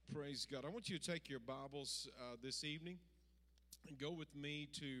Praise God. I want you to take your Bibles this evening and go with me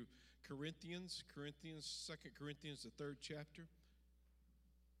to Corinthians, 2 Corinthians, the 3rd chapter.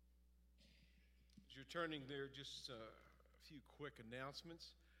 As you're turning there, just a few quick announcements.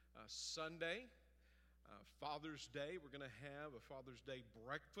 Sunday, Father's Day, we're going to have a Father's Day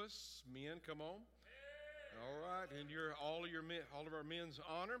breakfast. Men, come on. All right, and all of our men's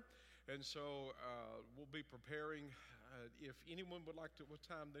honor. And so we'll be preparing. If anyone would like to, what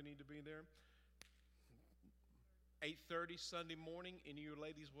time they need to be there? 8:30 Sunday morning. Any of you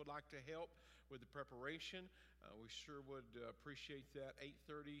ladies would like to help with the preparation? We sure would appreciate that.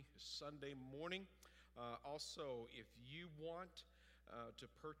 8:30 Sunday morning. Also, if you want to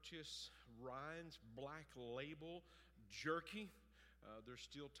purchase Ryan's Black Label jerky, there's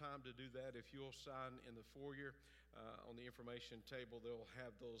still time to do that. If you'll sign in the foyer on the information table, they'll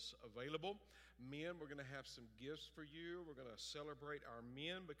have those available. Men, we're going to have some gifts for you. We're going to celebrate our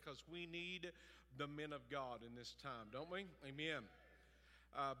men because we need the men of God in this time, don't we? Amen.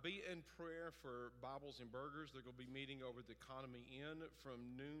 Be in prayer for Bibles and Burgers. They're going to be meeting over at the Economy Inn from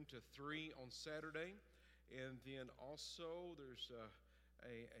noon to 3 on Saturday. And then also there's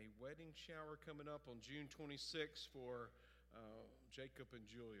a wedding shower coming up on June 26th for Jacob and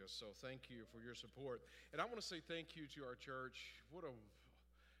Julia. So thank you for your support. And I want to say thank you to our church. What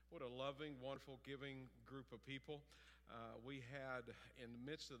a loving, wonderful, giving group of people. We had in the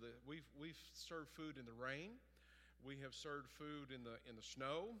midst of we've served food in the rain. We have served food in the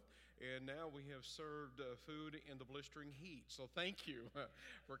snow, and now we have served food in the blistering heat. So thank you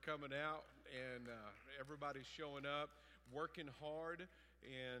for coming out, and everybody's showing up, working hard.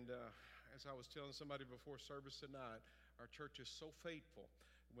 And as I was telling somebody before service tonight, our church is so faithful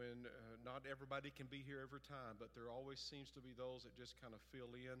when not everybody can be here every time, but there always seems to be those that just kind of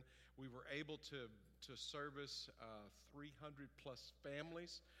fill in. We were able to service 300 plus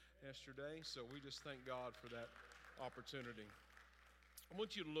families yesterday, so we just thank God for that opportunity. I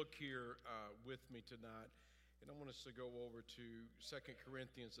want you to look here with me tonight, and I want us to go over to 2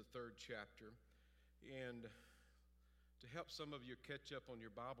 Corinthians, the 3rd chapter. And to help some of you catch up on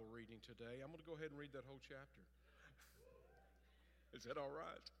your Bible reading today, I'm going to go ahead and read that whole chapter. Is that all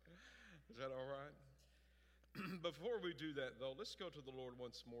right? Is that all right? Before we do that, though, let's go to the Lord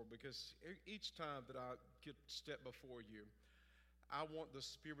once more, because each time that I step before you, I want the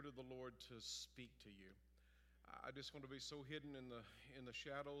Spirit of the Lord to speak to you. I just want to be so hidden in the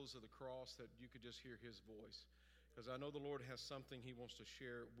shadows of the cross that you could just hear His voice, because I know the Lord has something He wants to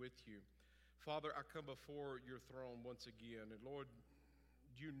share with you. Father, I come before your throne once again, and Lord,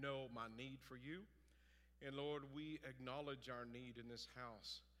 you know my need for you. And Lord, we acknowledge our need in this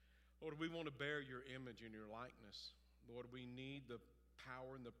house. Lord, we want to bear your image and your likeness. Lord, we need the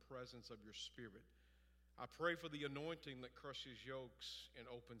power and the presence of your Spirit. I pray for the anointing that crushes yokes and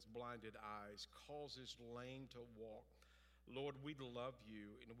opens blinded eyes, causes lame to walk. Lord, we love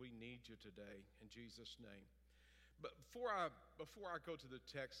you and we need you today in Jesus' name. But before I go to the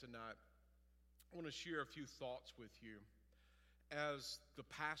text tonight, I want to share a few thoughts with you. As the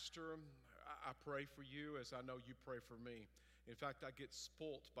pastor, I pray for you as I know you pray for me. In fact, I get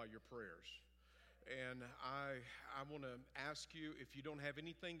spoilt by your prayers. And I want to ask you, if you don't have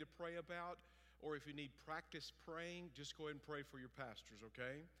anything to pray about, or if you need practice praying, just go ahead and pray for your pastors,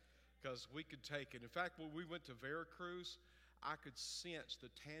 okay? Because we could take it. In fact, when we went to Veracruz, I could sense the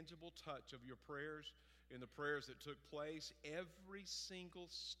tangible touch of your prayers and the prayers that took place. Every single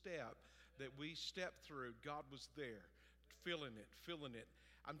step that we stepped through, God was there, feeling it.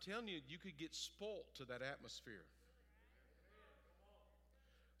 I'm telling you, you could get spoilt to that atmosphere.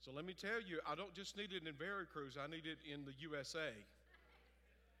 So let me tell you, I don't just need it in Veracruz, I need it in the USA.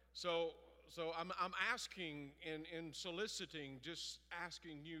 So I'm asking and soliciting, just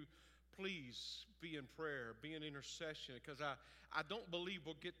asking you, please be in prayer, be in intercession, because I don't believe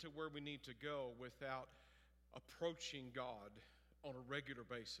we'll get to where we need to go without approaching God on a regular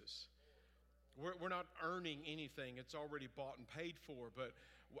basis. We're not earning anything. It's already bought and paid for, but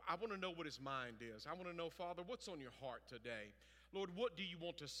I want to know what his mind is. I want to know, Father, what's on your heart today? Lord, what do you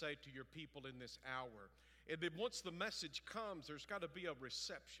want to say to your people in this hour? And then once the message comes, there's got to be a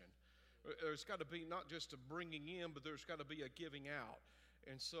reception. There's got to be not just a bringing in, but there's got to be a giving out.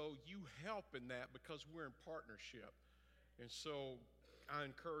 And so you help in that because we're in partnership. And so I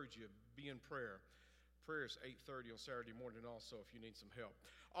encourage you, be in prayer. Prayer is 8:30 on Saturday morning also if you need some help.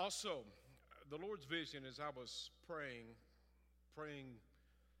 Also, the Lord's vision as I was praying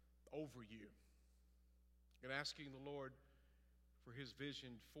over you and asking the Lord for his vision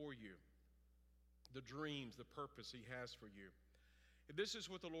for you, the dreams, the purpose he has for you. And this is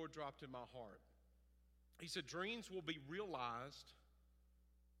what the Lord dropped in my heart. He said, dreams will be realized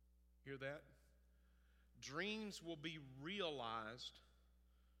Hear that? Dreams will be realized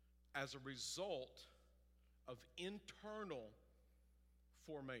as a result of internal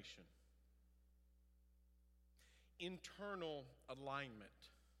formation, internal alignment.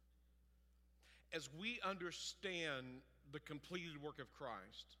 As we understand the completed work of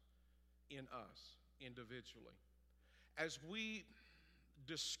Christ in us individually, as we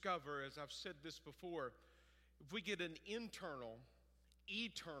discover, as I've said this before, if we get an internal,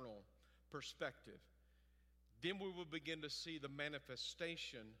 eternal perspective, then we will begin to see the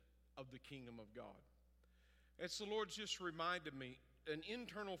manifestation of the kingdom of God. As the Lord just reminded me, an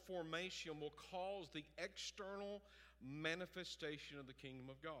internal formation will cause the external manifestation of the kingdom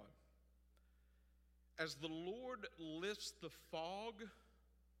of God. As the Lord lifts the fog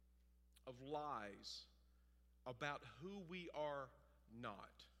of lies about who we are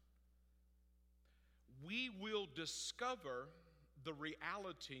not, we will discover the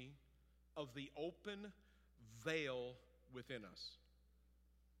reality of the open veil within us.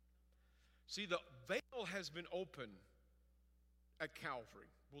 See, the veil has been open at Calvary.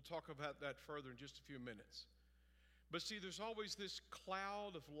 We'll talk about that further in just a few minutes. But see, there's always this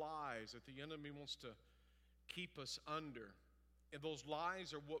cloud of lies that the enemy wants to keep us under. And those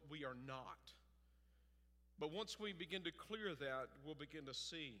lies are what we are not. But once we begin to clear that, we'll begin to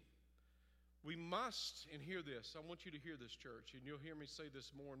see. We must, and hear this, I want you to hear this, church, and you'll hear me say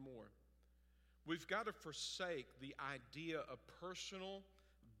this more and more. We've got to forsake the idea of personal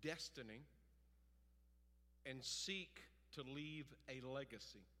destiny and seek to leave a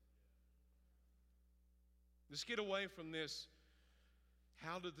legacy. Let's get away from this.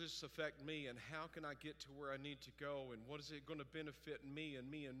 How did this affect me, and how can I get to where I need to go, and what is it going to benefit me and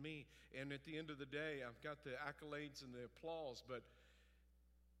me and me? And at the end of the day, I've got the accolades and the applause, but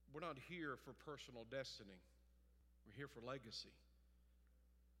we're not here for personal destiny. We're here for legacy.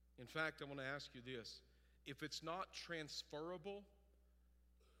 In fact, I want to ask you this. If it's not transferable,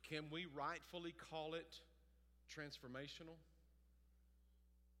 can we rightfully call it transformational?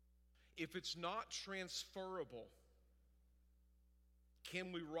 If it's not transferable,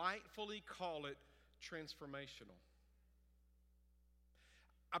 can we rightfully call it transformational?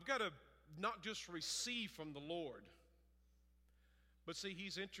 I've got to not just receive from the Lord, but see,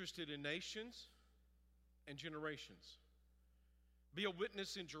 He's interested in nations and generations. Be a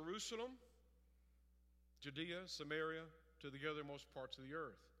witness in Jerusalem, Judea, Samaria, to the othermost parts of the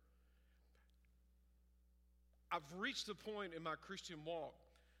earth. I've reached the point in my Christian walk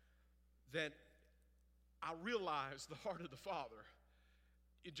that I realize the heart of the Father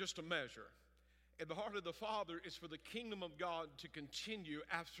in just a measure. And the heart of the Father is for the kingdom of God to continue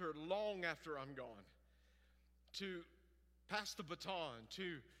long after I'm gone. To pass the baton,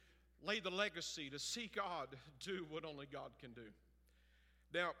 to lay the legacy, to see God do what only God can do.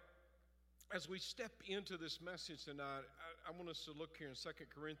 Now, as we step into this message tonight, I want us to look here in 2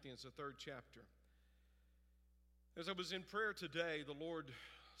 Corinthians, the 3rd chapter. As I was in prayer today, the Lord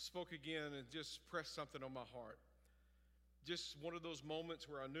spoke again and just pressed something on my heart. Just one of those moments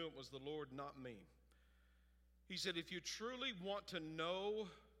where I knew it was the Lord, not me. He said, if you truly want to know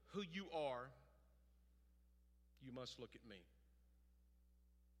who you are, you must look at me.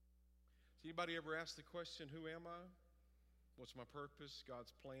 Has anybody ever asked the question, who am I? What's my purpose,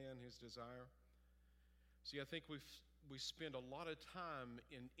 God's plan, His desire? See, I think we spend a lot of time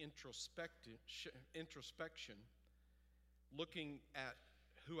in introspection, looking at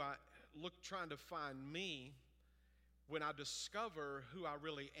trying to find me when I discover who I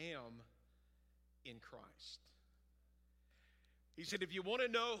really am in Christ. He said, if you want to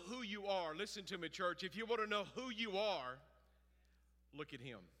know who you are, listen to me, church, if you want to know who you are, look at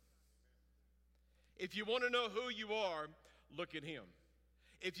Him. If you want to know who you are, look at Him.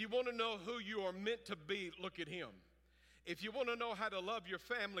 If you want to know who you are meant to be, look at Him. If you want to know how to love your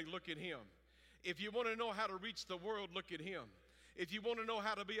family, look at Him. If you want to know how to reach the world, look at Him. If you want to know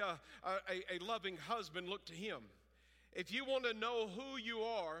how to be a loving husband, look to Him. If you want to know who you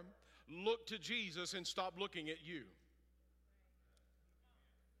are, look to Jesus and stop looking at you.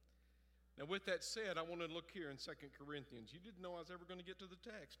 Now, with that said, I want to look here in 2 Corinthians. You didn't know I was ever going to get to the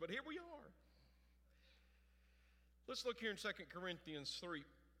text, but here we are. Let's look here in 2 Corinthians 3.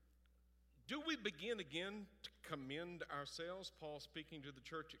 Do we begin again to commend ourselves, Paul speaking to the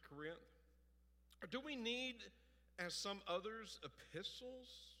church at Corinth? Or do we need, as some others, epistles,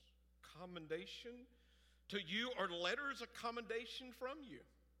 commendation to you, or letters of commendation from you?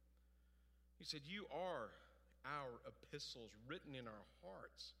 He said, you are our epistles written in our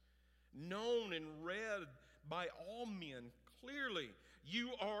hearts, known and read by all men clearly. You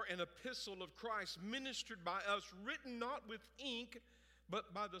are an epistle of Christ, ministered by us, written not with ink,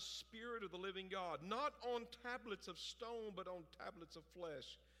 but by the Spirit of the living God, not on tablets of stone, but on tablets of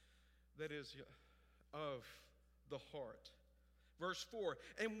flesh, that is, of the heart. Verse 4,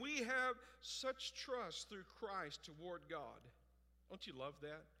 and we have such trust through Christ toward God. Don't you love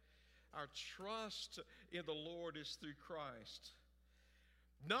that? Our trust in the Lord is through Christ.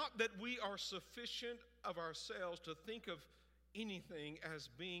 Not that we are sufficient of ourselves to think of anything as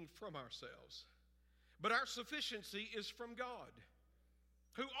being from ourselves, but our sufficiency is from God,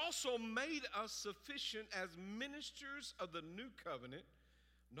 who also made us sufficient as ministers of the new covenant,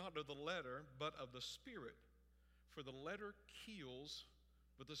 not of the letter, but of the Spirit. For the letter kills,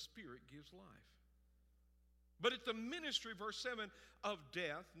 but the Spirit gives life. But it's the ministry, verse 7, of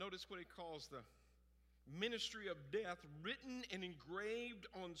death. Notice what he calls the ministry of death, written and engraved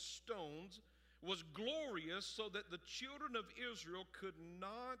on stones, was glorious, so that the children of Israel could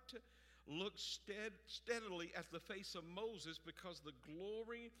not look steadily at the face of Moses because the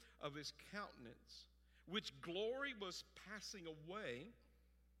glory of his countenance, which glory was passing away.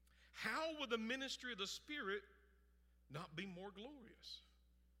 How would the ministry of the Spirit not be more glorious?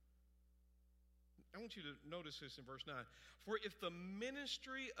 I want you to notice this in verse 9. For if the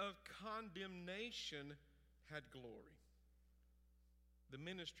ministry of condemnation had glory, the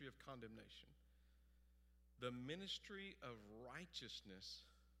ministry of condemnation, the ministry of righteousness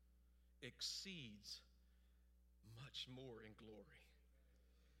exceeds much more in glory.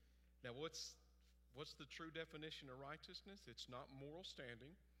 Now, what's the true definition of righteousness? It's not moral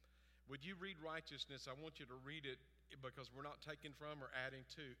standing. Would you read righteousness? I want you to read it because we're not taking from or adding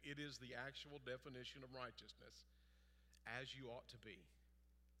to. It is the actual definition of righteousness. As you ought to be.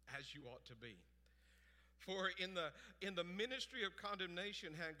 As you ought to be. For in the ministry of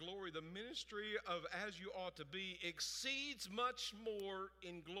condemnation had glory, the ministry of as you ought to be exceeds much more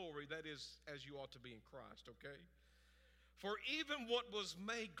in glory. That is, as you ought to be in Christ, okay? For even what was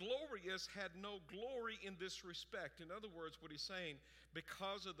made glorious had no glory in this respect. In other words, what he's saying,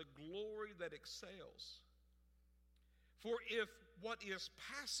 because of the glory that excels. For if what is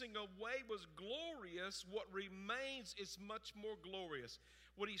passing away was glorious, what remains is much more glorious.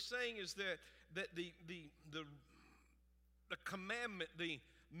 What he's saying is that the commandment, the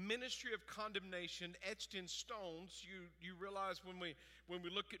ministry of condemnation etched in stones, you realize when we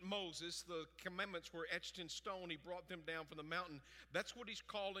look at Moses, the commandments were etched in stone. He brought them down from the mountain. That's what he's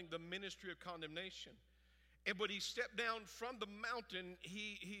calling the ministry of condemnation. And when he stepped down from the mountain,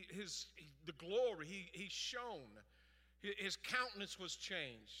 the glory, he shone. His countenance was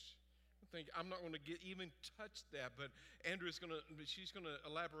changed. I'm not going to even touch that, but she's going to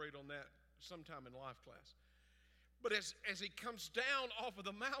elaborate on that sometime in life class. But as he comes down off of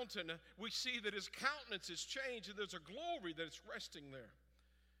the mountain, we see that his countenance is changed and there's a glory that's resting there.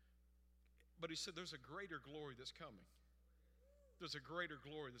 But he said there's a greater glory that's coming. There's a greater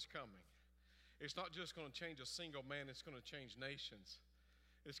glory that's coming. It's not just going to change a single man, it's going to change nations.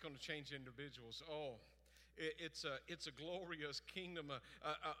 It's going to change individuals. Oh, it's a glorious kingdom,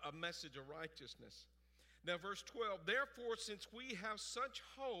 a message of righteousness. Now, verse 12, therefore, since we have such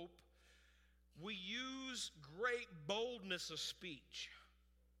hope, we use great boldness of speech.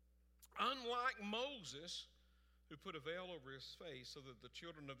 Unlike Moses, who put a veil over his face so that the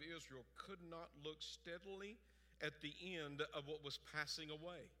children of Israel could not look steadily at the end of what was passing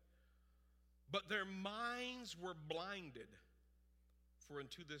away. But their minds were blinded. For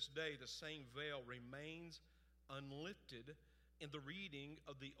unto this day the same veil remains unlifted in the reading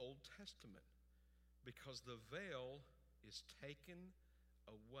of the Old Testament, because the veil is taken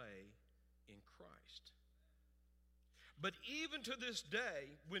away in Christ. But even to this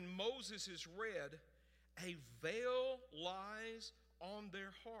day, when Moses is read, a veil lies on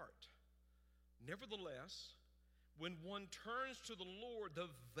their heart. Nevertheless, when one turns to the Lord, the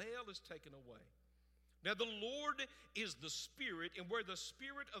veil is taken away. Now, the Lord is the Spirit, and where the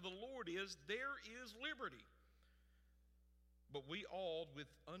Spirit of the Lord is, there is liberty. But we all, with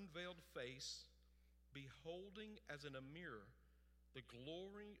unveiled face, beholding as in a mirror the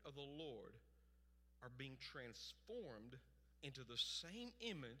glory of the Lord, are being transformed into the same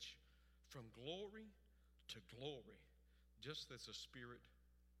image from glory to glory, just as the Spirit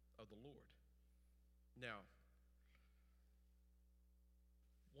of the Lord. Now,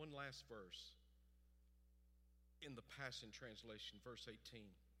 one last verse in the Passion Translation, verse 18.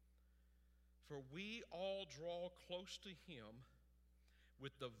 For we all draw close to him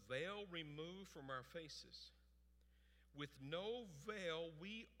with the veil removed from our faces. With no veil,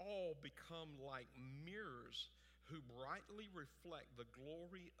 we all become like mirrors who brightly reflect the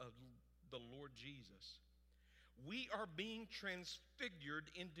glory of the Lord Jesus. We are being transfigured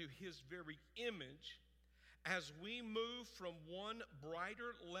into his very image as we move from one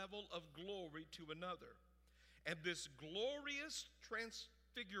brighter level of glory to another. And this glorious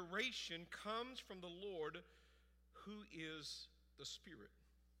transfiguration comes from the Lord, who is the Spirit.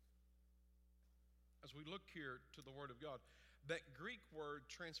 As we look here to the Word of God, that Greek word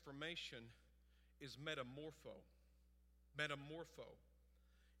transformation is metamorpho. Metamorpho.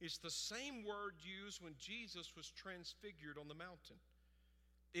 It's the same word used when Jesus was transfigured on the mountain.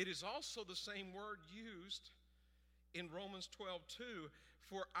 It is also the same word used in Romans 12:2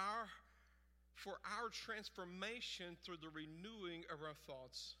 for our transformation through the renewing of our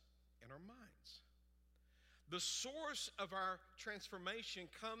thoughts and our minds. The source of our transformation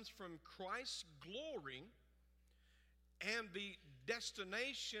comes from Christ's glory, and the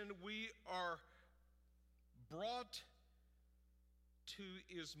destination we are brought to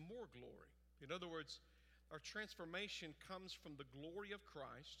is more glory. In other words, our transformation comes from the glory of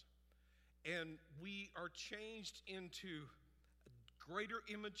Christ, and we are changed into a greater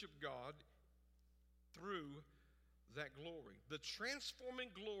image of God through that glory. The transforming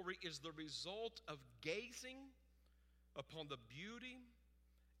glory is the result of gazing upon the beauty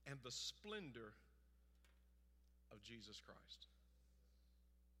and the splendor of Jesus Christ.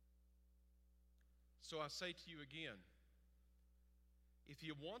 So I say to you again, if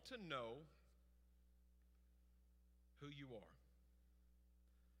you want to know who you are,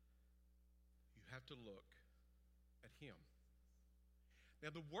 you have to look at Him. Now,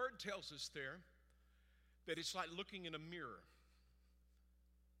 the Word tells us there that it's like looking in a mirror.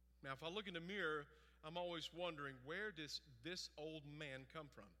 Now, if I look in the mirror, I'm always wondering, where does this old man come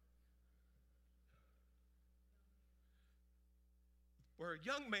from? Where a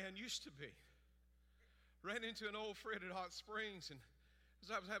young man used to be. Ran into an old friend at Hot Springs, and as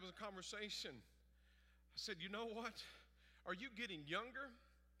I was having a conversation, I said, you know what? Are you getting younger?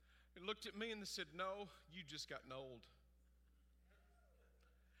 He looked at me and said, no, you just gotten old.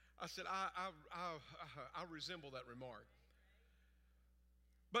 I said, I resemble that remark.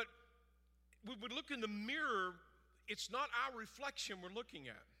 But when we look in the mirror, it's not our reflection we're looking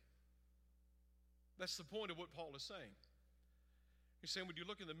at. That's the point of what Paul is saying. He's saying when you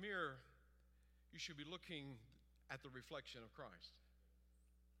look in the mirror, you should be looking at the reflection of Christ.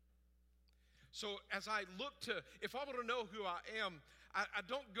 So as I look to, if I want to know who I am, I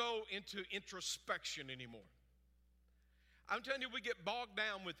don't go into introspection anymore. I'm telling you, we get bogged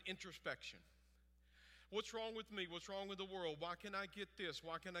down with introspection. What's wrong with me? What's wrong with the world? Why can I get this?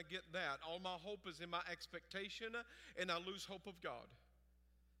 Why can I get that? All my hope is in my expectation, and I lose hope of God.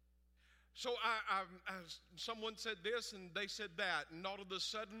 So someone said this and they said that, and all of a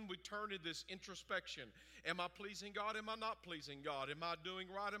sudden we turn to this introspection. Am I pleasing God? Am I not pleasing God? Am I doing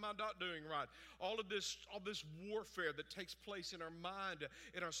right? Am I not doing right? All this warfare that takes place in our mind,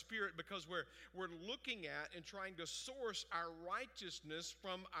 in our spirit, because we're looking at and trying to source our righteousness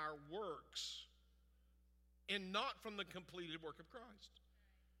from our works and not from the completed work of Christ.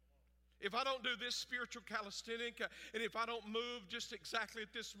 If I don't do this spiritual calisthenic, and if I don't move just exactly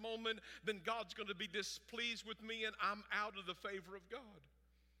at this moment, then God's going to be displeased with me, and I'm out of the favor of God.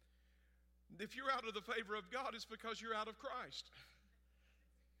 If you're out of the favor of God, it's because you're out of Christ.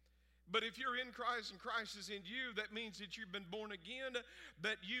 But if you're in Christ and Christ is in you, that means that you've been born again,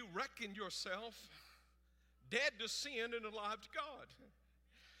 that you reckon yourself dead to sin and alive to God.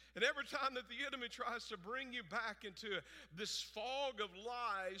 And every time that the enemy tries to bring you back into this fog of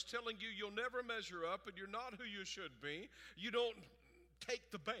lies, telling you you'll never measure up and you're not who you should be, you don't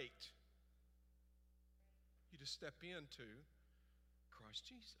take the bait. You just step into Christ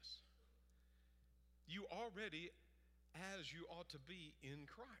Jesus. You already as you ought to be in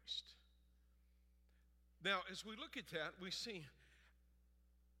Christ. Now, as we look at that, we see,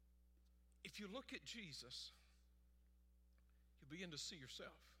 if you look at Jesus, you begin to see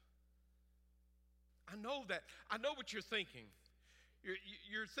yourself. I know what you're thinking.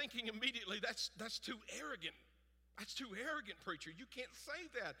 You're thinking immediately, that's too arrogant. That's too arrogant, preacher. You can't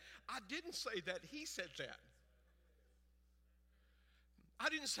say that. I didn't say that. He said that. I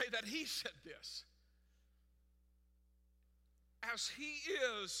didn't say that. He said this. As He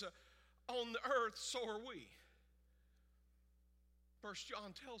is on the earth, so are we. 1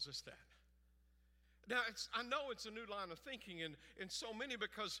 John tells us that. Now, I know it's a new line of thinking in so many,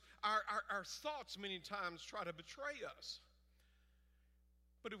 because our thoughts many times try to betray us.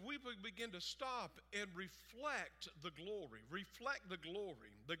 But if we begin to stop and reflect the glory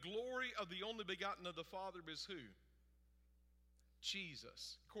of the only begotten of the Father is who?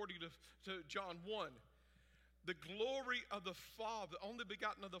 Jesus. According to John 1, the glory of the Father, only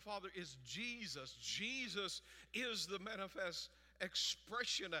begotten of the Father, is Jesus. Jesus is the manifest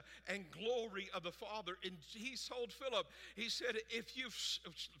expression and glory of the Father. And he told Philip, he said,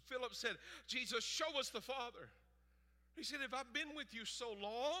 Philip said, Jesus, show us the Father. He said, have I been with you so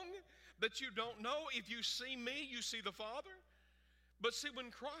long that you don't know? If you see me, you see the Father. But see, when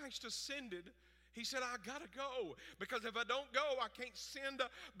Christ ascended, he said, I got to go, because if I don't go, I can't send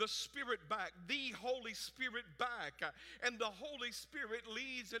the Spirit back, the Holy Spirit back. And the Holy Spirit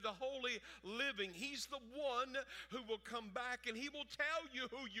leads into holy living. He's the one who will come back, and he will tell you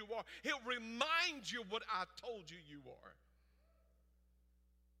who you are. He'll remind you what I told you you are.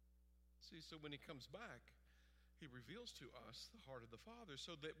 See, so when he comes back, he reveals to us the heart of the Father,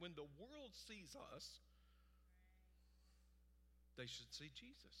 so that when the world sees us, they should see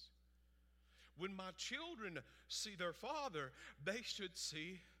Jesus. When my children see their father, they should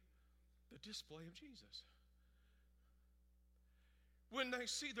see the display of Jesus. When they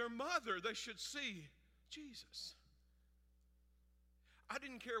see their mother, they should see Jesus. I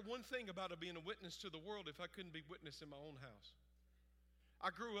didn't care one thing about being a witness to the world if I couldn't be witness in my own house. I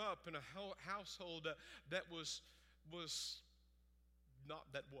grew up in a household that was not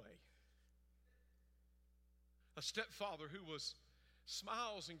that way. A stepfather who was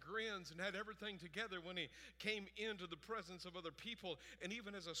smiles and grins and had everything together when he came into the presence of other people. And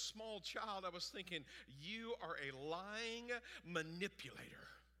even as a small child, I was thinking, you are a lying manipulator.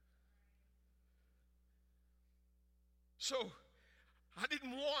 So I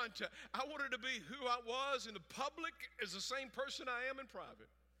wanted to be who I was in the public as the same person I am in private.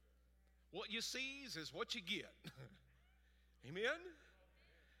 What you see is what you get. Amen?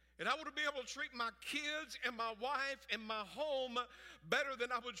 And I want to be able to treat my kids and my wife and my home better than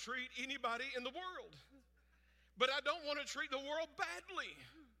I would treat anybody in the world. But I don't want to treat the world badly.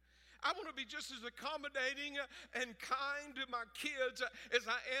 I want to be just as accommodating and kind to my kids as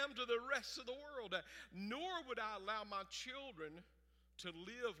I am to the rest of the world. Nor would I allow my children to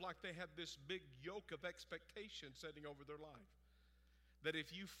live like they have this big yoke of expectation setting over their life. That if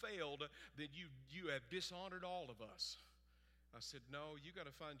you failed, then you have dishonored all of us. I said, no, you got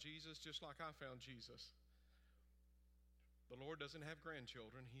to find Jesus just like I found Jesus. The Lord doesn't have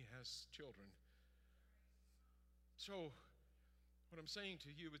grandchildren. He has children. So what I'm saying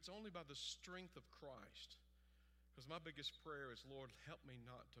to you, it's only by the strength of Christ. Because my biggest prayer is, Lord, help me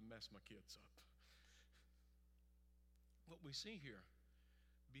not to mess my kids up. What we see here,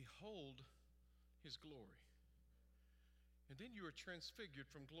 behold his glory. And then you are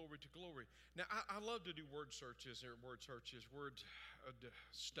transfigured from glory to glory. Now, I love to do word studies.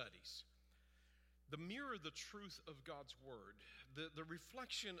 The mirror, the truth of God's word, the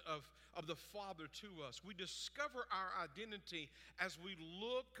reflection of the Father to us. We discover our identity as we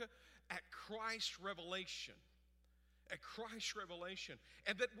look at Christ's revelation. At Christ's revelation.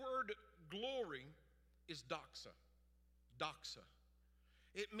 And that word glory is doxa. Doxa.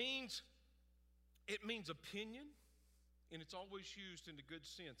 It means opinion. And it's always used in the good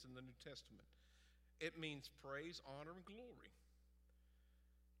sense in the New Testament. It means praise, honor, and glory.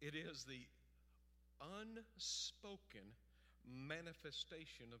 It is the unspoken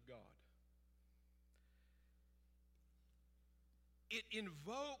manifestation of God. It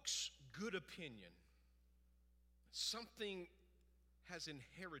invokes good opinion. Something has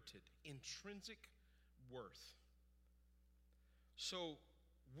inherited intrinsic worth. So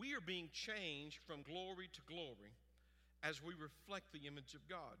we are being changed from glory to glory as we reflect the image of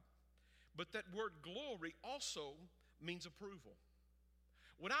God. But that word glory also means approval.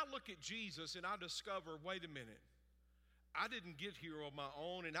 When I look at Jesus and I discover, wait a minute, I didn't get here on my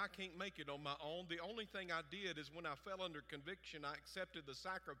own and I can't make it on my own. The only thing I did is when I fell under conviction, I accepted the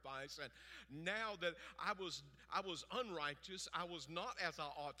sacrifice. And now that I was unrighteous, I was not as I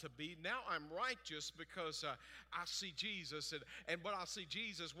ought to be. Now I'm righteous because I see Jesus. And when I see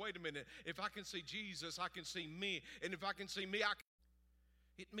Jesus, wait a minute, if I can see Jesus, I can see me. And if I can see me,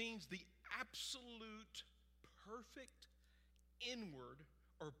 it means the absolute, perfect, inward,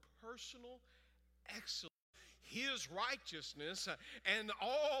 or personal excellence. His righteousness and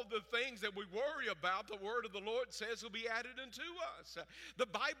all the things that we worry about, the word of the Lord says will be added unto us. The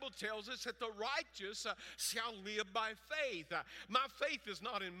Bible tells us that the righteous shall live by faith. My faith is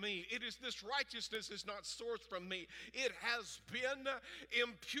not in me. This righteousness is not sourced from me. It has been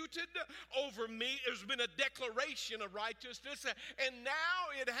imputed over me. There's been a declaration of righteousness, and now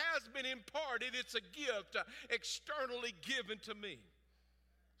it has been imparted. It's a gift externally given to me.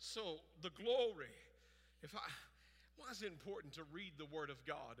 So the glory. Why is it important to read the Word of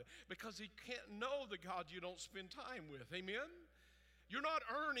God? Because you can't know the God you don't spend time with. Amen? You're not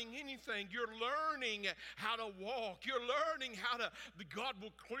earning anything. You're learning how to walk. You're learning how to, God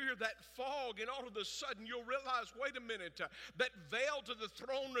will clear that fog, and all of a sudden you'll realize, wait a minute, that veil to the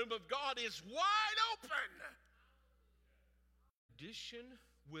throne room of God is wide open. Addition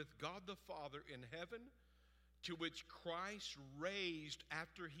with God the Father in heaven, to which Christ raised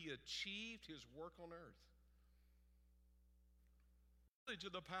after he achieved his work on earth. To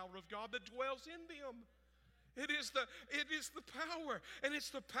the power of God that dwells in them. It is the power, and it's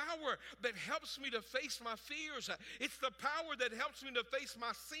the power that helps me to face my fears. It's the power that helps me to face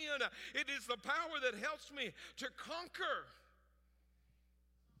my sin. It is the power that helps me to conquer.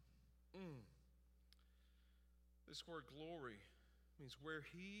 This word glory means where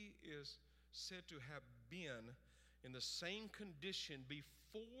he is said to have been in the same condition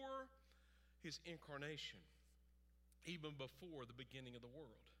before his incarnation, even before the beginning of the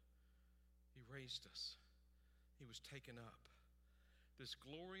world. He raised us. He was taken up. This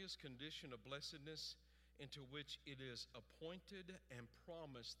glorious condition of blessedness into which it is appointed and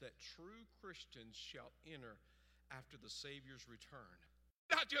promised that true Christians shall enter after the Savior's return.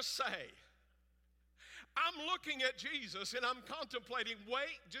 Not just say, I'm looking at Jesus and I'm contemplating,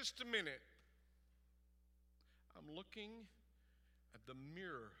 wait just a minute. I'm looking at the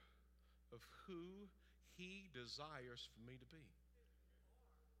mirror of who he desires for me to be.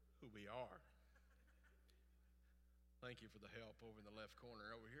 Who we are. Thank you for the help over in the left corner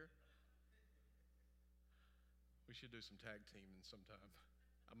over here. We should do some tag teaming sometime.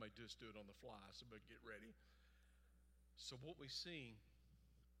 I may just do it on the fly, so but get ready. So what we see,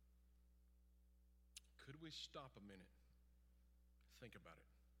 could we stop a minute? Think about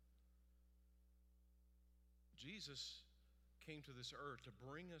it. Jesus came to this earth to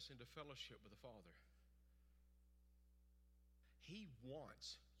bring us into fellowship with the Father. He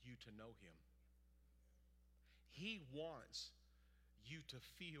wants you to know him. He wants you to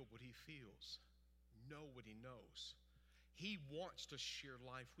feel what he feels, know what he knows. He wants to share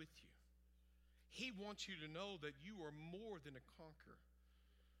life with you. He wants you to know that you are more than a conqueror.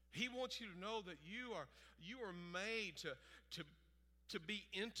 He wants you to know that you are made to be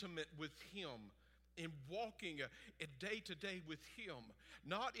intimate with him and walking a day to day with him,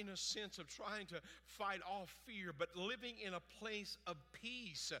 not in a sense of trying to fight off fear, but living in a place of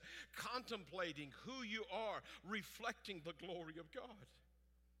peace, contemplating who you are, reflecting the glory of God.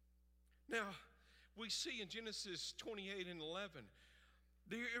 Now, we see in Genesis 28 and 11,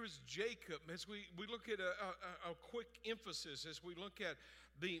 there is Jacob. As we look at a quick emphasis, as we look at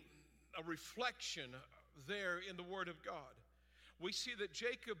a reflection there in the Word of God, we see that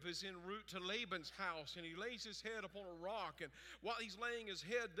Jacob is en route to Laban's house, and he lays his head upon a rock. And while he's laying his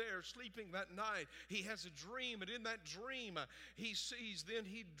head there, sleeping that night, he has a dream. And in that dream, he sees, then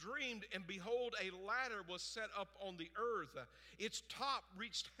he dreamed, and behold, a ladder was set up on the earth. Its top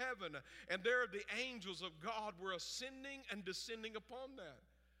reached heaven, and there the angels of God were ascending and descending upon that.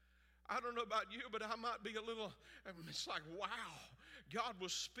 I don't know about you, but I might be a little, it's like, wow. God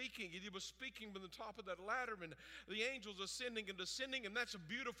was speaking, and he was speaking from the top of that ladder, and the angels ascending and descending, and that's a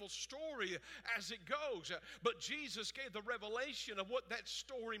beautiful story as it goes. But Jesus gave the revelation of what that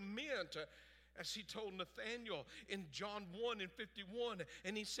story meant as he told Nathanael in John 1 and 51,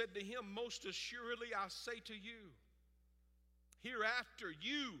 and he said to him, most assuredly I say to you, hereafter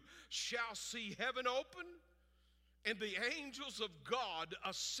you shall see heaven open, and the angels of God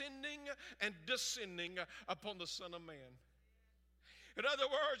ascending and descending upon the Son of Man. In other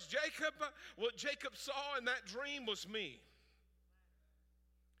words, what Jacob saw in that dream was me.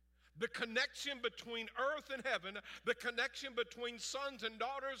 The connection between earth and heaven, the connection between sons and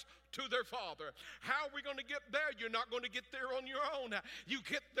daughters to their father. How are we going to get there? You're not going to get there on your own. You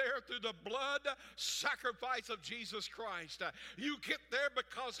get there through the blood sacrifice of Jesus Christ. You get there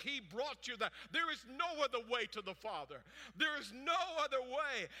because he brought you there. There is no other way to the Father. There is no other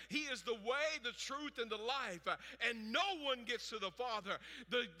way. He is the way, the truth, and the life. And no one gets to the Father.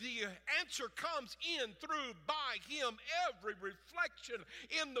 The answer comes in through, by him, every reflection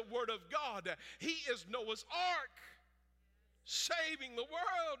in the Word of God. He is Noah's ark, saving the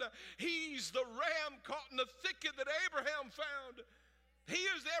world. He's the ram caught in the thicket that Abraham found. He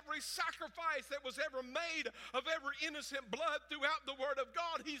is every sacrifice that was ever made of every innocent blood throughout the Word of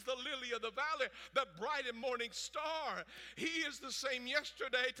God. He's the lily of the valley, the bright and morning star. He is the same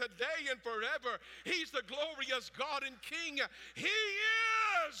yesterday, today, and forever. He's the glorious God and King. He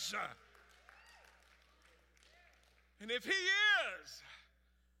is. And if he is,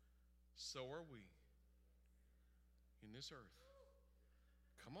 so are we in this earth.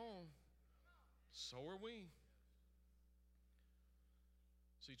 Come on. So are we.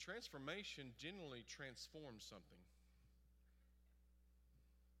 See, transformation generally transforms something.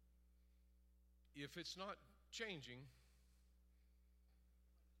 if it's not changing,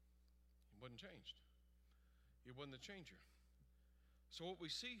 it wasn't changed. It wasn't the changer. So what we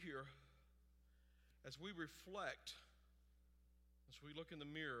see here, as we reflect, as we look in the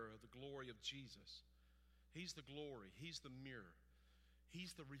mirror of the glory of Jesus, He's the glory, He's the mirror,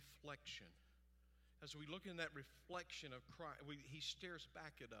 He's the reflection. As we look in that reflection of Christ, He stares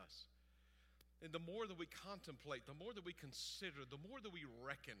back at us. And the more that we contemplate, the more that we consider, the more that we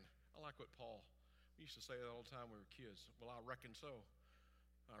reckon. I like what Paul used to say that all the time when we were kids. Well, I reckon so.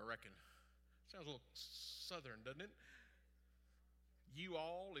 I reckon. Sounds a little southern, doesn't it? You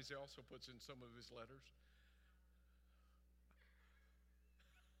all, as he also puts in some of his letters.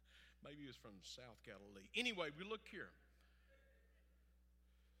 Maybe he was from South Galilee. Anyway, we look here.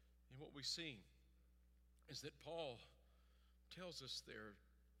 And what we see is that Paul tells us there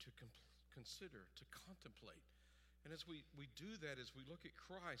to consider, to contemplate. And as we do that, as we look at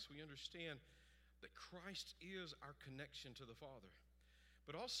Christ, we understand that Christ is our connection to the Father.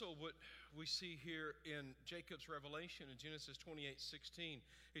 But also what we see here in Jacob's revelation in Genesis 28:16,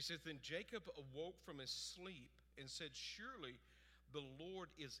 he says, "Then Jacob awoke from his sleep and said, 'Surely the Lord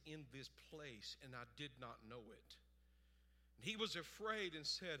is in this place, and I did not know it.' And he was afraid and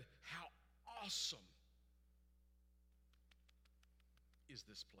said, 'How awesome is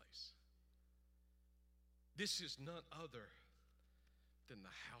this place? This is none other than the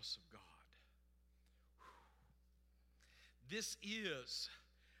house of God. This is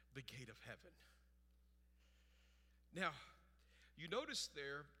the gate of heaven.'" Now, you notice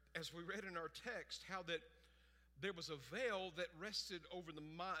there, as we read in our text, how that there was a veil that rested over the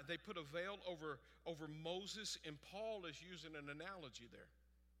mind. They put a veil over Moses, and Paul is using an analogy there.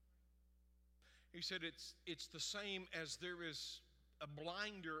 He said it's the same as there is a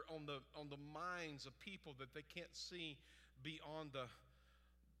blinder on the minds of people that they can't see beyond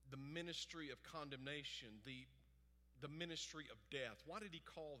the ministry of condemnation, the ministry of death. Why did he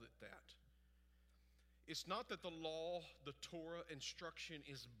call it that? It's not that the law, the Torah instruction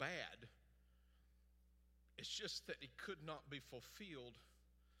is bad. It's just that it could not be fulfilled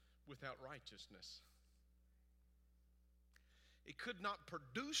without righteousness. It could not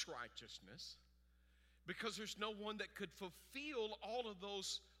produce righteousness because there's no one that could fulfill all of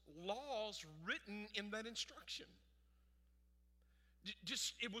those laws written in that instruction.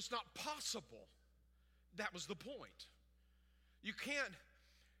 It was not possible. That was the point. You can't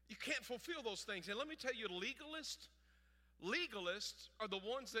fulfill those things. And let me tell you, legalists are the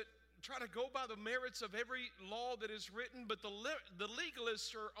ones that try to go by the merits of every law that is written, but the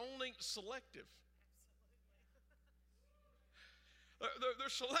legalists are only selective. They're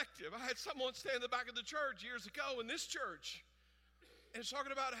selective. I had someone stand in the back of the church years ago in this church and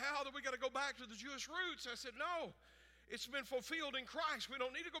talking about how that we got to go back to the Jewish roots. I said, no, it's been fulfilled in Christ. We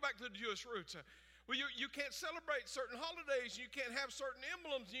don't need to go back to the Jewish roots. Well, you can't celebrate certain holidays, you can't have certain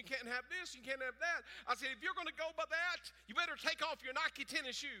emblems, you can't have this, you can't have that. I said, if you're going to go by that, you better take off your Nike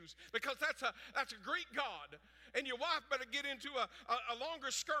tennis shoes, because that's a Greek god. And your wife better get into a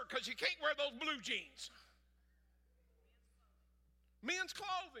longer skirt, because you can't wear those blue jeans. Men's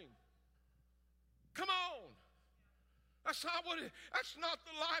clothing. Come on. That's not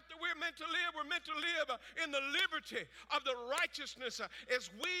the life that we're meant to live. We're meant to live in the liberty of the righteousness as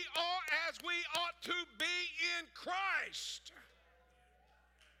we ought to be in Christ.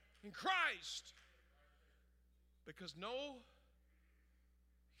 In Christ. Because no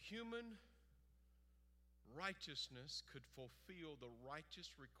human righteousness could fulfill the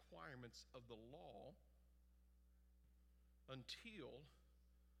righteous requirements of the law until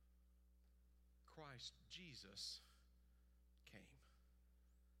Christ Jesus came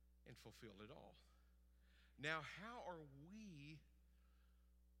and fulfilled it all. Now, how are we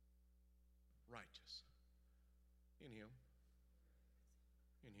righteous? In Him.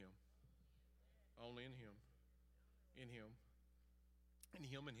 In Him. Only in Him. In Him. In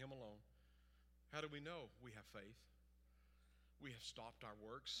Him and Him alone. How do we know? We have faith. We have stopped our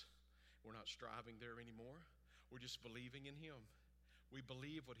works. We're not striving there anymore. We're just believing in Him. We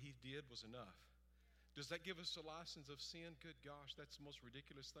believe what He did was enough. Does that give us a license of sin? Good gosh, that's the most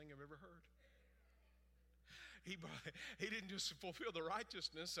ridiculous thing I've ever heard. He didn't just fulfill the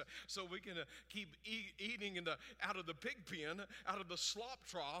righteousness so we can keep eating out of the pig pen, out of the slop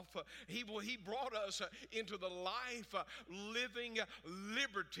trough. He brought us into the life, living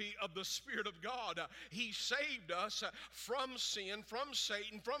liberty of the Spirit of God. He saved us from sin, from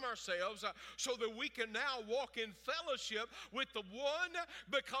Satan, from ourselves, so that we can now walk in fellowship with the one,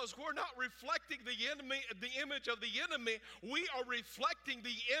 because we're not reflecting the image of the enemy. We are reflecting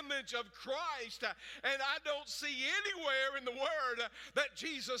the image of Christ. And I don't see anywhere in the Word that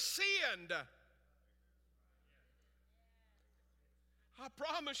Jesus sinned. I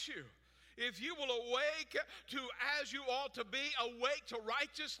promise you, if you will awake to as you ought to be, awake to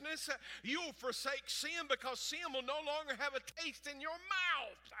righteousness, you'll forsake sin, because sin will no longer have a taste in your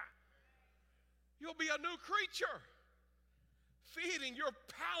mouth. You'll be a new creature. Feeding your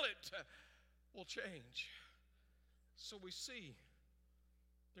palate will change. So we see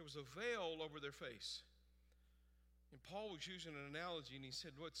there was a veil over their face. And Paul was using an analogy, and he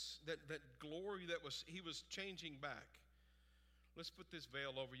said, "What's that glory that he was changing back? Let's put this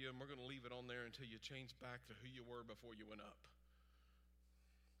veil over you, and we're going to leave it on there until you change back to who you were before you went up."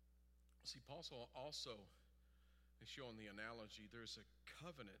 See, Paul also is showing the analogy. There's a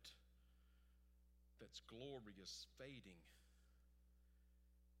covenant that's glorious fading.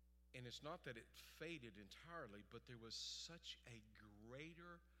 And it's not that it faded entirely, but there was such a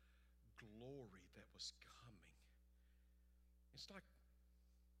greater glory that was coming. It's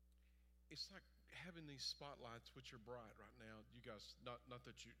like having these spotlights, which are bright right now. You guys, not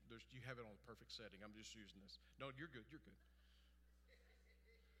that you have it on a perfect setting. I'm just using this. No, you're good.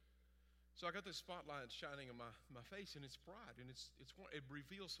 So I got this spotlight shining on my face, and it's bright, and it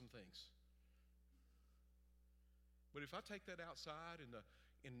reveals some things. But if I take that outside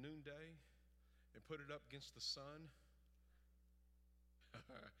in noonday and put it up against the sun,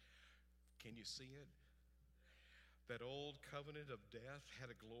 can you see it? That old covenant of death had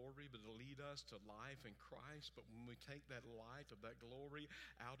a glory, but to lead us to life in Christ. But when we take that light of that glory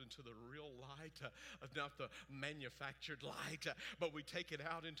out into the real light, not the manufactured light, but we take it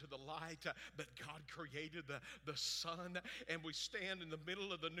out into the light that God created, the sun, and we stand in the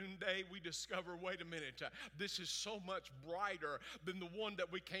middle of the noonday, we discover, wait a minute, this is so much brighter than the one that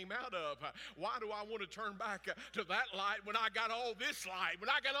we came out of. Why do I want to turn back to that light when I got all this light? When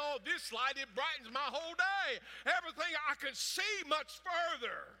I got all this light, it brightens my whole day. Everything I can see much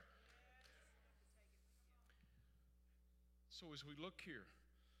further. So as we look here,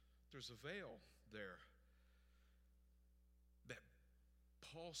 there's a veil there that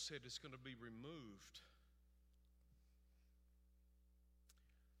Paul said is going to be removed.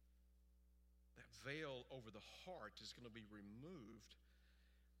 That veil over the heart is going to be removed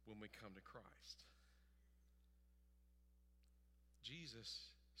when we come to Christ. Jesus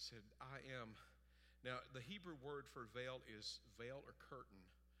said, I am. Now, the Hebrew word for veil is veil or curtain.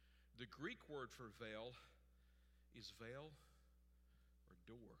 The Greek word for veil is veil or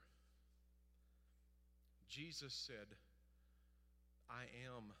door. Jesus said, I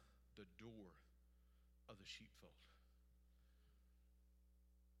am the door of the sheepfold.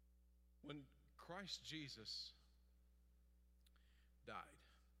 When Christ Jesus died,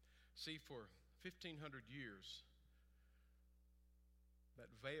 see, for 1,500 years, that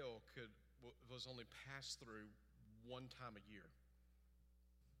veil was only passed through one time a year.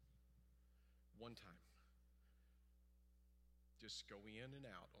 One time. Just go in and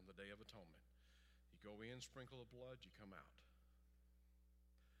out on the Day of Atonement. You go in, sprinkle the blood, you come out.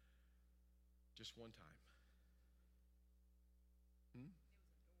 Just one time.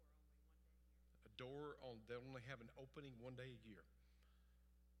 A door they only have an opening one day a year.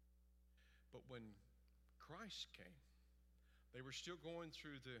 But when Christ came, they were still going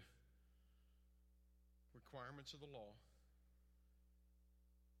through the requirements of the law.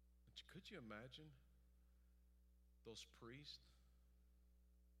 But could you imagine those priests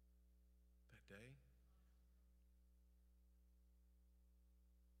that day?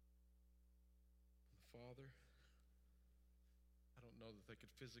 The Father, I don't know that they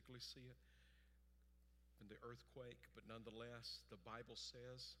could physically see it in the earthquake, but nonetheless, the Bible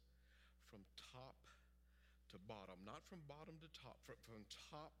says from top to bottom, not from bottom to top, from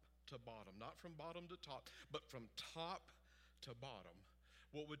top to bottom, not from bottom to top, but from top to bottom.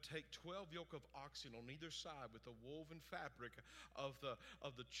 What would take 12 yoke of oxen on either side with the woven fabric of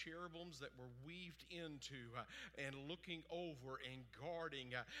the cherubims that were weaved into and looking over and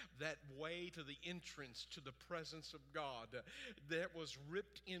guarding that way to the entrance to the presence of God, that was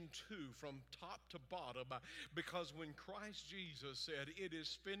ripped in two from top to bottom, because when Christ Jesus said, it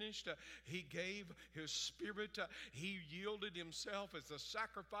is finished, he gave his spirit, he yielded himself as a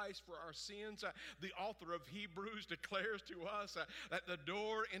sacrifice for our sins. The author of Hebrews declares to us that the door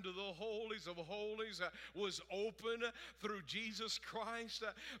into the holies of holies was open through Jesus Christ.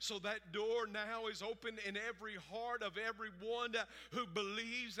 So that door now is open in every heart of everyone who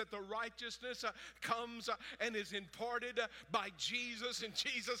believes that the righteousness comes and is imparted by Jesus and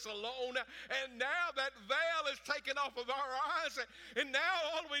Jesus alone. And now that veil is taken off of our eyes, and now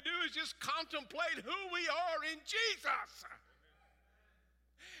all we do is just contemplate who we are in Jesus.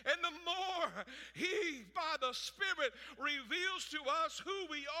 And the more He, by the Spirit, reveals to us who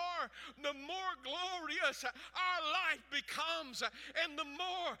we are, the more glorious our life becomes. And the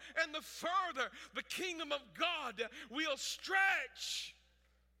more and the further the kingdom of God will stretch.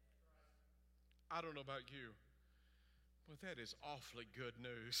 I don't know about you, but that is awfully good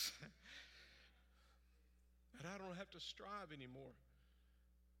news. That I don't have to strive anymore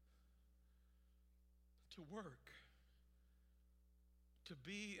to work, to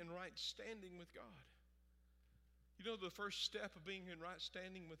be in right standing with God. You know, the first step of being in right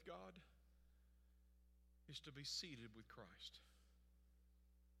standing with God is to be seated with Christ.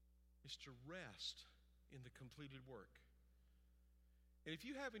 Is to rest in the completed work. And if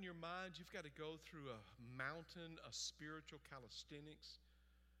you have in your mind you've got to go through a mountain of spiritual calisthenics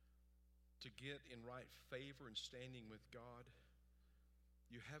to get in right favor and standing with God,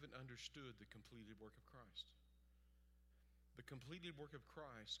 you haven't understood the completed work of Christ. The completed work of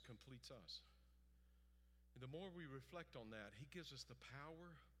Christ completes us. And the more we reflect on that, He gives us the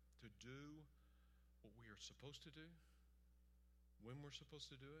power to do what we are supposed to do, when we're supposed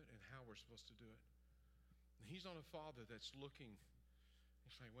to do it, and how we're supposed to do it. And He's not a father that's looking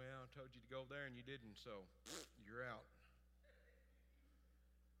and saying, well, I told you to go there and you didn't, so you're out.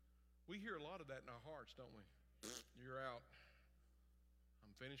 We hear a lot of that in our hearts, don't we? You're out.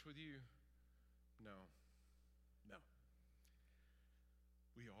 I'm finished with you. No.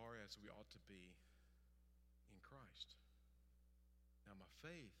 We are as we ought to be in Christ. Now, my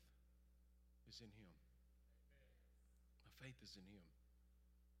faith is in Him. My faith is in Him.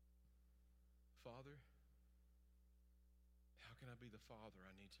 Father, how can I be the father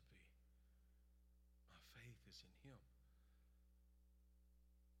I need to be? My faith is in Him.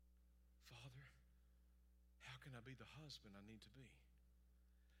 Father, how can I be the husband I need to be?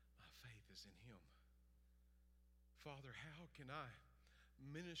 My faith is in Him. Father, how can I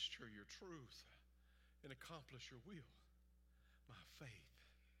minister your truth and accomplish your will? My faith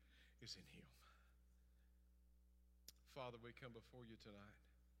is in Him. Father, we come before you tonight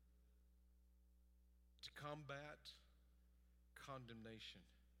to combat condemnation.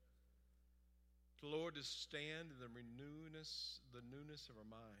 Lord, to stand in the newness of our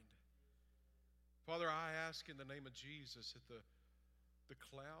mind. Father, I ask in the name of Jesus that the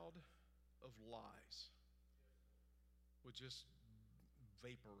cloud of lies would just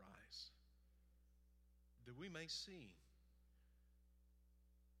vaporize, that we may see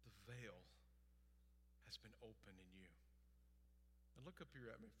the veil has been opened in you. And look up here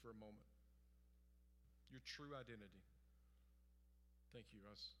at me for a moment. Your true identity. Thank you.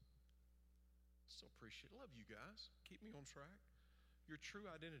 I so appreciate it. Love you guys. Keep me on track. Your true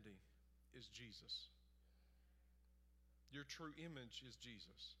identity is Jesus. Your true image is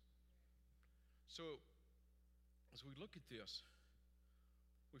Jesus. So, as we look at this,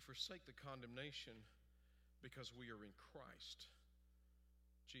 we forsake the condemnation because we are in Christ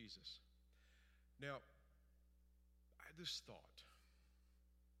Jesus. Now, I had this thought.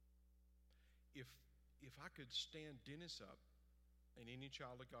 If I could stand Dennis up, and any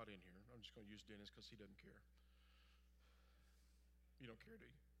child that got in here, I'm just going to use Dennis because he doesn't care. You don't care, do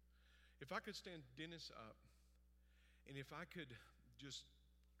you? If I could stand Dennis up, and if I could just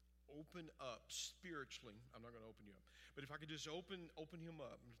open up spiritually, I'm not going to open you up, but if I could just open him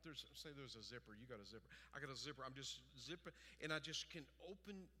up, say there's a zipper, you got a zipper, I got a zipper, I'm just zipping, and I just can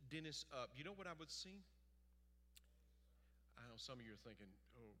open Dennis up. You know what I would see? I know some of you are thinking,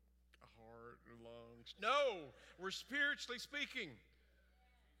 oh, a heart, lungs. No, we're spiritually speaking.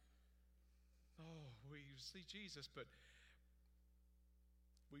 Oh, we see Jesus, but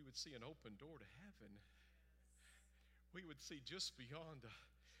we would see an open door to heaven. We would see just beyond the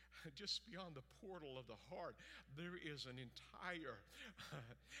portal of the heart, there is an entire,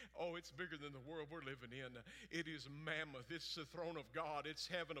 it's bigger than the world we're living in. It is mammoth. It's the throne of God. It's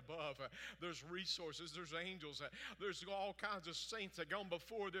heaven above. There's resources. There's angels. There's all kinds of saints that gone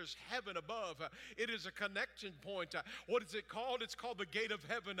before. There's heaven above. It is a connection point. What is it called? It's called the gate of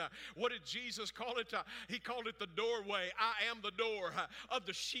heaven. What did Jesus call it? He called it the doorway. I am the door of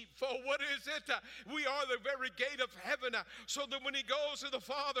the sheepfold. What is it? We are the very gate of heaven. So that when He goes to the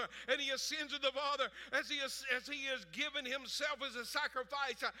Father, and He ascends to the Father, as he has given Himself as a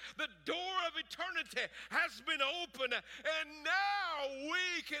sacrifice, the door of eternity has been opened, and now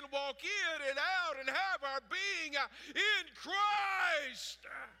we can walk in and out and have our being in Christ.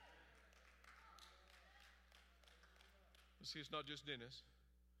 See, it's not just Dennis.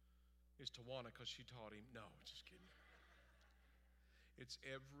 It's Tawana because she taught him. No, just kidding. It's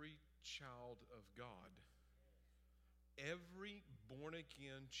every child of God. Every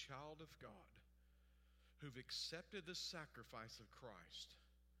born-again child of God who've accepted the sacrifice of Christ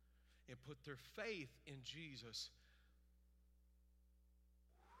and put their faith in Jesus,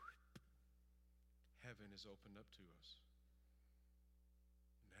 heaven is opened up to us.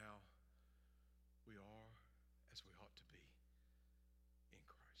 Now we are as we ought to be in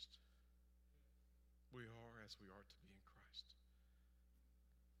Christ. We are as we are to be in Christ.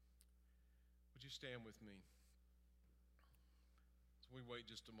 Would you stand with me as we wait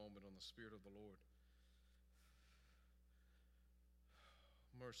just a moment on the Spirit of the Lord?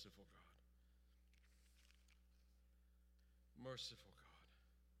 Merciful God. Merciful God.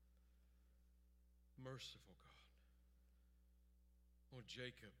 Merciful God. Lord,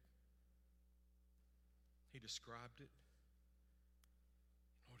 Jacob, he described it.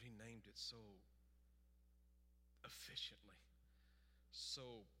 Lord, he named it so efficiently,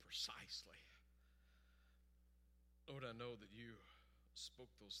 so precisely. Lord, I know that you spoke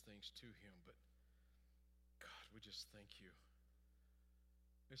those things to him, but God, we just thank you.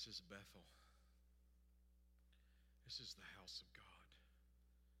 This is Bethel. This is the house of God.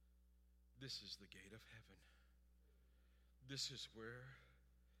 This is the gate of heaven. This is where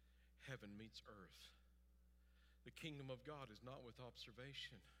heaven meets earth. The kingdom of God is not with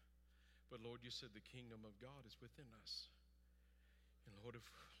observation, but Lord, you said the kingdom of God is within us. And Lord,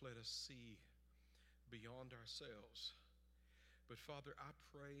 let us see beyond ourselves. But Father, I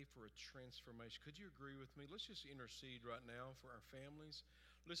pray for a transformation. Could you agree with me? Let's just intercede right now for our families.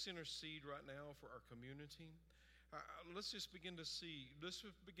 Let's intercede right now for our community. Let's just begin to see. Let's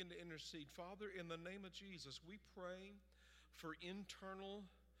begin to intercede. Father, in the name of Jesus, we pray for internal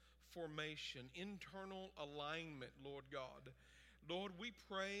formation, internal alignment, Lord God. Lord, we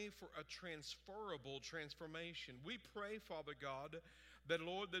pray for a transferable transformation. We pray, Father God, that,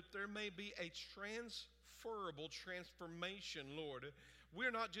 Lord, that there may be a transferable transformation, Lord. We're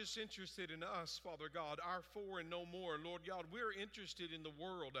not just interested in us, Father God, our four and no more, Lord God. We're interested in the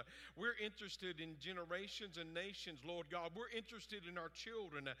world. We're interested in generations and nations, Lord God. We're interested in our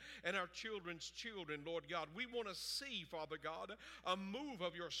children and our children's children, Lord God. We want to see, Father God, a move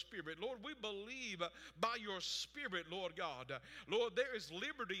of your Spirit. Lord, we believe by your Spirit, Lord God. Lord, there is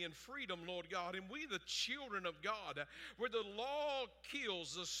liberty and freedom, Lord God, and we, the children of God, where the law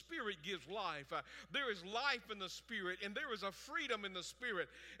kills, the Spirit gives life. There is life in the Spirit, and there is a freedom in the Spirit.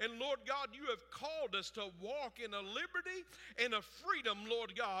 And Lord God, you have called us to walk in a liberty and a freedom,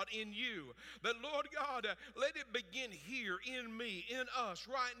 Lord God, in you. That, Lord God, let it begin here in me, in us,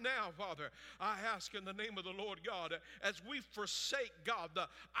 right now, Father. I ask in the name of the Lord God, as we forsake, God, the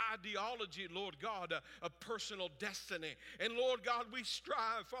ideology, Lord God, of personal destiny. And Lord God, we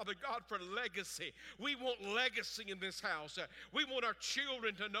strive, Father God, for legacy. We want legacy in this house. We want our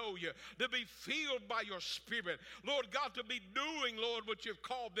children to know you, to be filled by your Spirit. Lord God, to be doing, Lord, what you've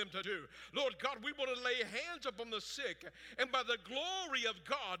called them to do. Lord God, we want to lay hands upon the sick, and by the glory of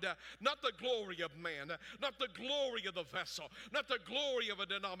God, not the glory of man, not the glory of the vessel, not the glory of a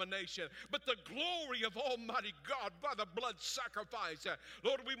denomination, but the glory of Almighty God by the blood sacrifice.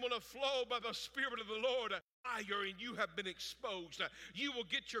 Lord, we want to flow by the Spirit of the Lord. Higher, and you have been exposed. You will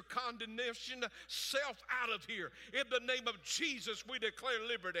get your condemnation self out of here. In the name of Jesus, we declare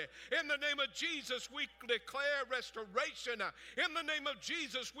liberty. In the name of Jesus, we declare restoration. In the name of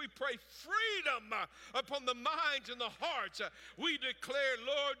Jesus, we pray freedom upon the minds and the hearts. We declare,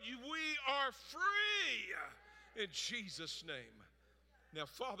 Lord, we are free in Jesus' name. Now,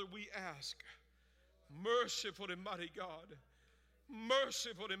 Father, we ask, merciful and mighty God,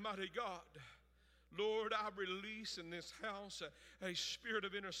 merciful and mighty God, Lord, I release in this house a spirit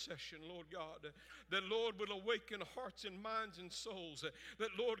of intercession, Lord God, that, Lord, will awaken hearts and minds and souls, that,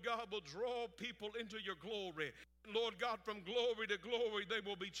 Lord God, will draw people into your glory. Lord God, from glory to glory, they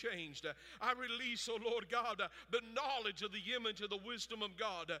will be changed. I release, oh Lord God, the knowledge of the image of the wisdom of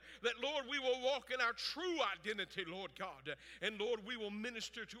God, that, Lord, we will walk in our true identity, Lord God. And, Lord, we will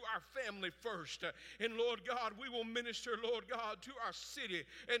minister to our family first. And, Lord God, we will minister, Lord God, to our city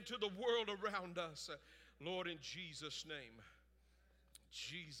and to the world around us. Lord, in Jesus' name.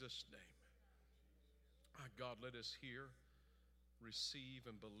 Jesus' name. My God, let us hear, receive,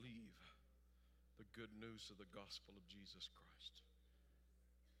 and believe the good news of the gospel of Jesus Christ.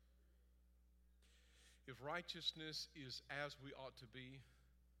 If righteousness is as we ought to be,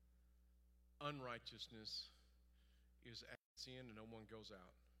 unrighteousness is as sin and no one goes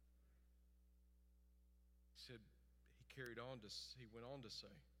out. He said, he went on to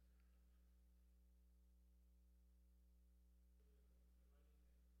say,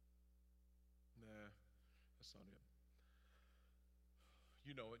 nah, that's not it.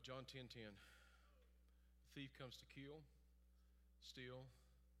 You know it, John 10:10. Thief comes to kill, steal.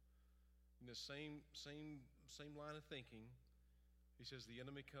 In the same line of thinking He says the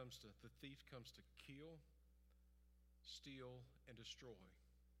thief comes to kill, steal, and destroy.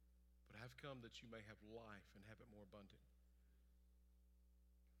 But I have come that you may have life and have it more abundant.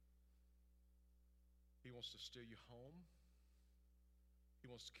 He wants to steal your home. He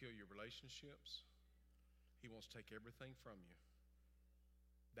wants to kill your relationships. He wants to take everything from you.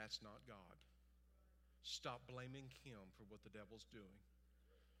 That's not God. Stop blaming him for what the devil's doing.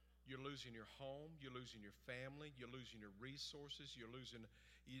 You're losing your home. You're losing your family. You're losing your resources.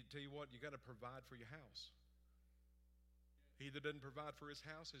 Tell you what, you got to provide for your house. He that doesn't provide for his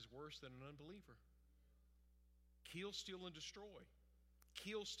house is worse than an unbeliever. Kill, steal, and destroy.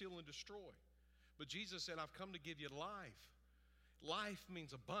 Kill, steal, and destroy. But Jesus said, I've come to give you life. Life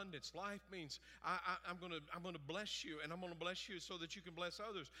means abundance. Life means I'm going to bless you, and I'm going to bless you so that you can bless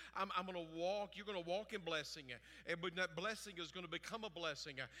others. I'm going to walk. You're going to walk in blessing, and that blessing is going to become a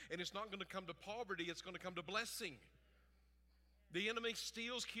blessing, and it's not going to come to poverty. It's going to come to blessing. The enemy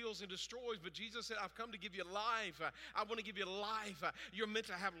steals, kills, and destroys, but Jesus said, I've come to give you life. I want to give you life. You're meant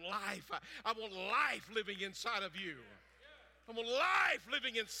to have life. I want life living inside of you. I want life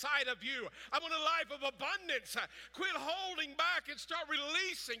living inside of you. I want a life of abundance. Quit holding back and start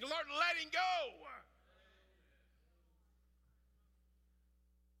releasing, letting go.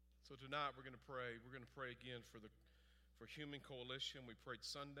 So tonight we're going to pray. We're going to pray again for Human Coalition. We prayed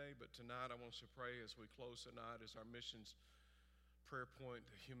Sunday, but tonight I want us to pray as we close tonight as our missions prayer point,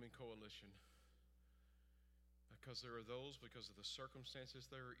 the Human Coalition. Because there are those, because of the circumstances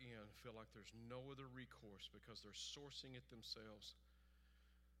they're in, feel like there's no other recourse because they're sourcing it themselves.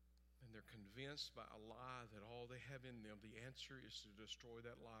 And they're convinced by a lie that all they have in them, the answer is to destroy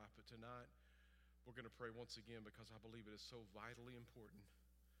that lie. But tonight, we're going to pray once again because I believe it is so vitally important.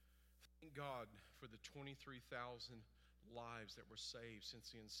 Thank God for the 23,000 lives that were saved since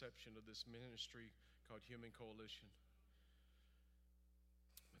the inception of this ministry called Human Coalition.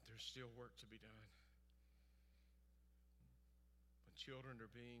 There's still work to be done. When children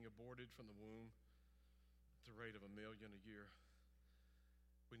are being aborted from the womb at the rate of 1 million a year,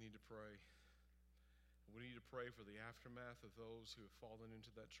 we need to pray. We need to pray for the aftermath of those who have fallen into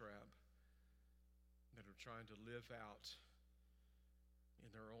that trap, that are trying to live out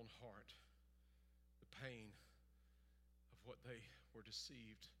in their own heart the pain of what they were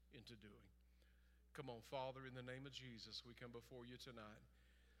deceived into doing. Come on, Father, in the name of Jesus, we come before you tonight.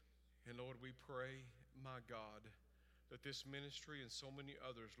 And Lord, we pray, my God, that this ministry and so many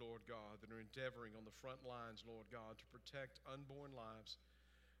others, Lord God, that are endeavoring on the front lines, Lord God, to protect unborn lives,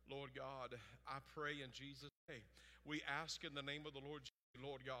 Lord God, I pray in Jesus' name. We ask in the name of the Lord Jesus,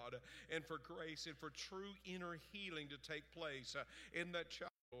 Lord God, and for grace and for true inner healing to take place in that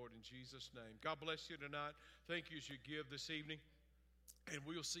child, Lord, in Jesus' name. God bless you tonight. Thank you as you give this evening. And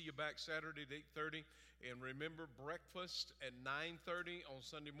we'll see you back Saturday at 8:30. And remember, breakfast at 9:30 on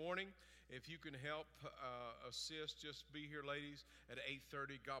Sunday morning. If you can help assist, just be here, ladies, at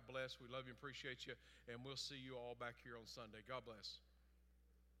 8:30. God bless. We love you and appreciate you. And we'll see you all back here on Sunday. God bless.